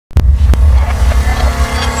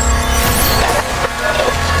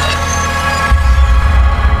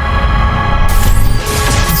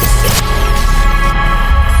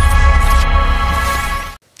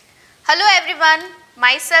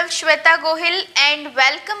myself Shweta Gohil and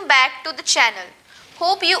welcome back to the channel.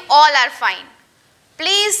 Hope you all are fine.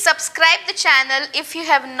 Please subscribe the channel if you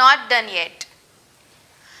have not done yet.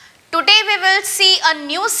 Today we will see a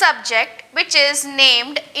new subject which is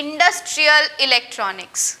named Industrial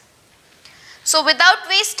Electronics. So without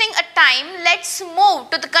wasting a time, let's move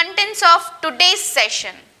to the contents of today's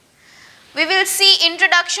session. We will see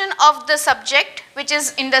introduction of the subject which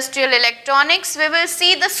is Industrial Electronics. We will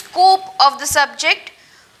see the scope of the subject.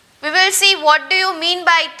 We will see what do you mean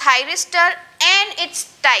by Thyristor and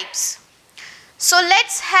its types. So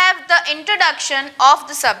let's have the introduction of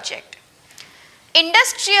the subject.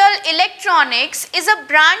 Industrial electronics is a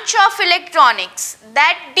branch of electronics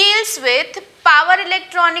that deals with power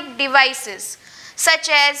electronic devices such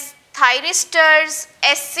as thyristors,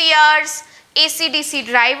 SCRs, AC/DC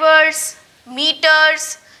drivers,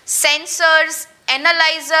 meters, sensors,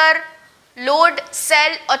 analyzer, load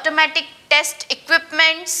cell automatic test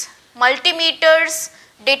equipments, multimeters,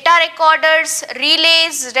 data recorders,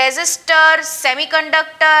 relays, resistors,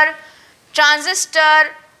 semiconductor, transistor,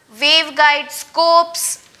 waveguide scopes,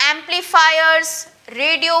 amplifiers,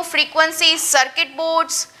 radio frequency circuit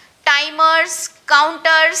boards, timers,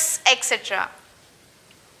 counters, etc.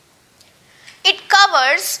 It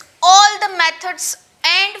covers all the methods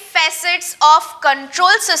and facets of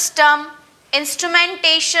control system,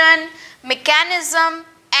 instrumentation, mechanism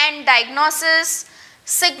and diagnosis,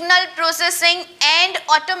 signal processing and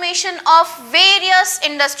automation of various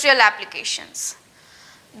industrial applications.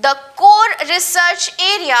 The core research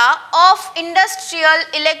area of industrial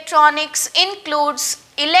electronics includes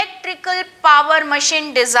electrical power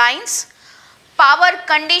machine designs, power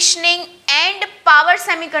conditioning and power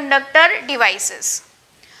semiconductor devices.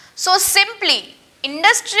 So simply,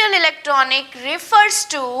 industrial electronic refers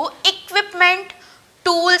to equipment,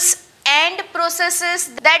 tools and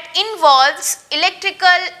processes that involves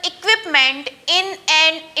electrical equipment in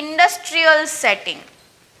an industrial setting.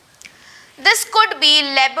 This could be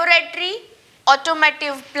laboratory,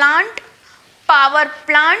 automotive plant, power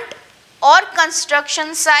plant or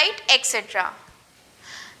construction site, etc.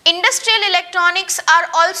 Industrial electronics are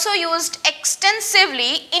also used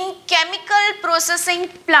extensively in chemical processing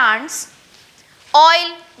plants,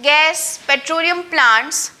 oil, gas, petroleum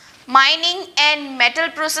plants, mining and metal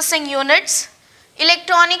processing units,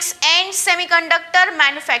 electronics and semiconductor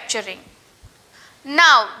manufacturing.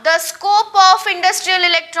 Now, the scope of industrial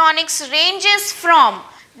electronics ranges from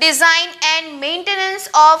design and maintenance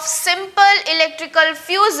of simple electrical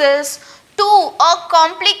fuses to a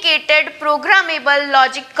complicated programmable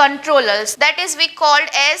logic controllers, that is we called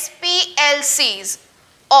as PLCs,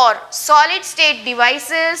 or solid state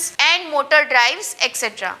devices and motor drives,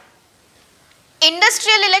 etc.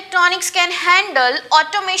 Industrial electronics can handle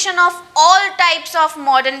automation of all types of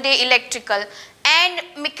modern day electrical and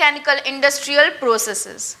mechanical industrial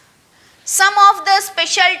processes. Some of the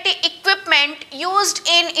specialty equipment used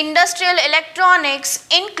in industrial electronics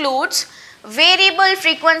includes variable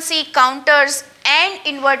frequency counters and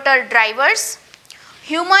inverter drivers,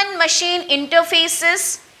 human machine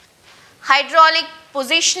interfaces, hydraulic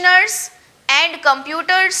positioners and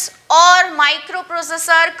computers or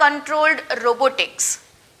microprocessor controlled robotics.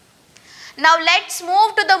 Now let's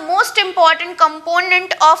move to the most important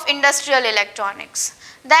component of industrial electronics,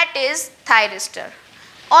 that is thyristor,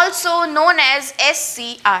 also known as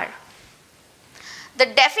SCR. The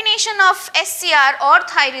definition of SCR or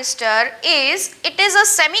thyristor is, it is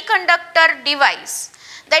a semiconductor device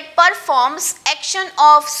that performs action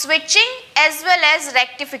of switching as well as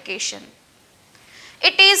rectification.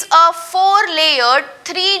 It is a 4-layered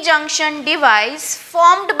 3-junction device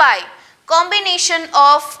formed by combination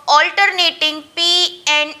of alternating P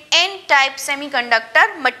and N type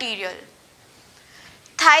semiconductor material.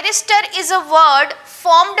 Thyristor is a word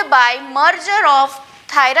formed by merger of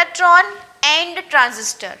thyratron and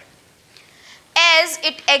transistor, as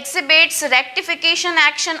it exhibits rectification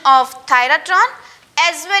action of thyratron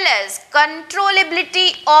as well as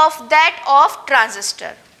controllability of that of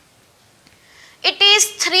transistor. It is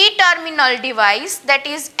 3-terminal device, that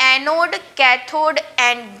is anode, cathode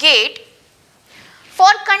and gate. For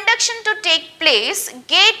conduction to take place,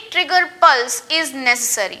 gate trigger pulse is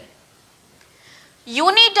necessary.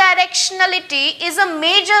 Unidirectionality is a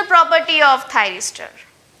major property of thyristor.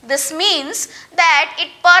 This means that it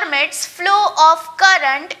permits flow of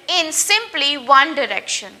current in simply one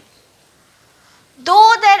direction.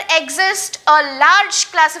 Though there exists a large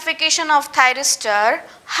classification of thyristor,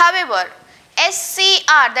 however,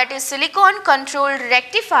 SCR, that is silicon controlled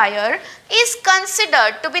rectifier, is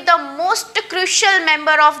considered to be the most crucial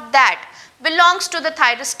member of that belongs to the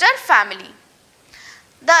thyristor family.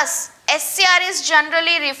 Thus, SCR is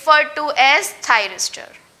generally referred to as thyristor.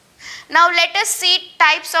 Now let us see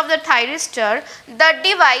types of the thyristor. The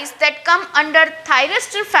device that come under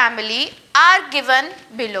thyristor family are given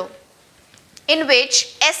below, in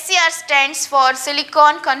which SCR stands for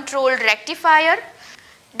silicon controlled rectifier,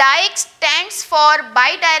 DIC stands for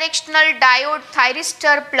bidirectional diode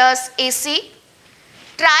thyristor plus AC,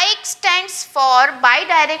 TRIC stands for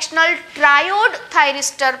bidirectional triode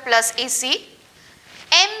thyristor plus AC,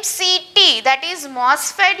 MCT, that is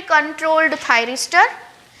MOSFET controlled thyristor,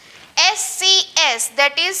 SCS,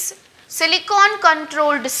 that is silicon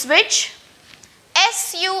controlled switch,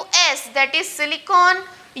 SUS, that is silicon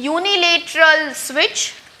unilateral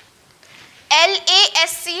switch,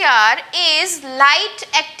 LASCR is light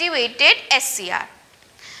activated SCR.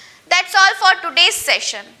 That's all for today's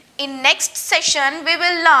session. In next session we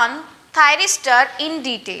will learn thyristor in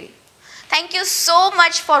detail. Thank you so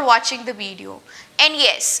much for watching the video. And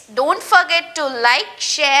yes, don't forget to like,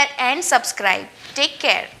 share and subscribe. Take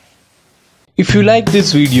care. If you like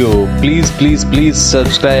this video, please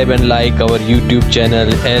subscribe and like our YouTube channel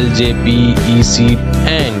LJPEC,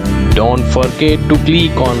 and don't forget to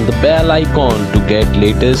click on the bell icon to get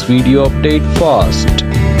latest video update fast.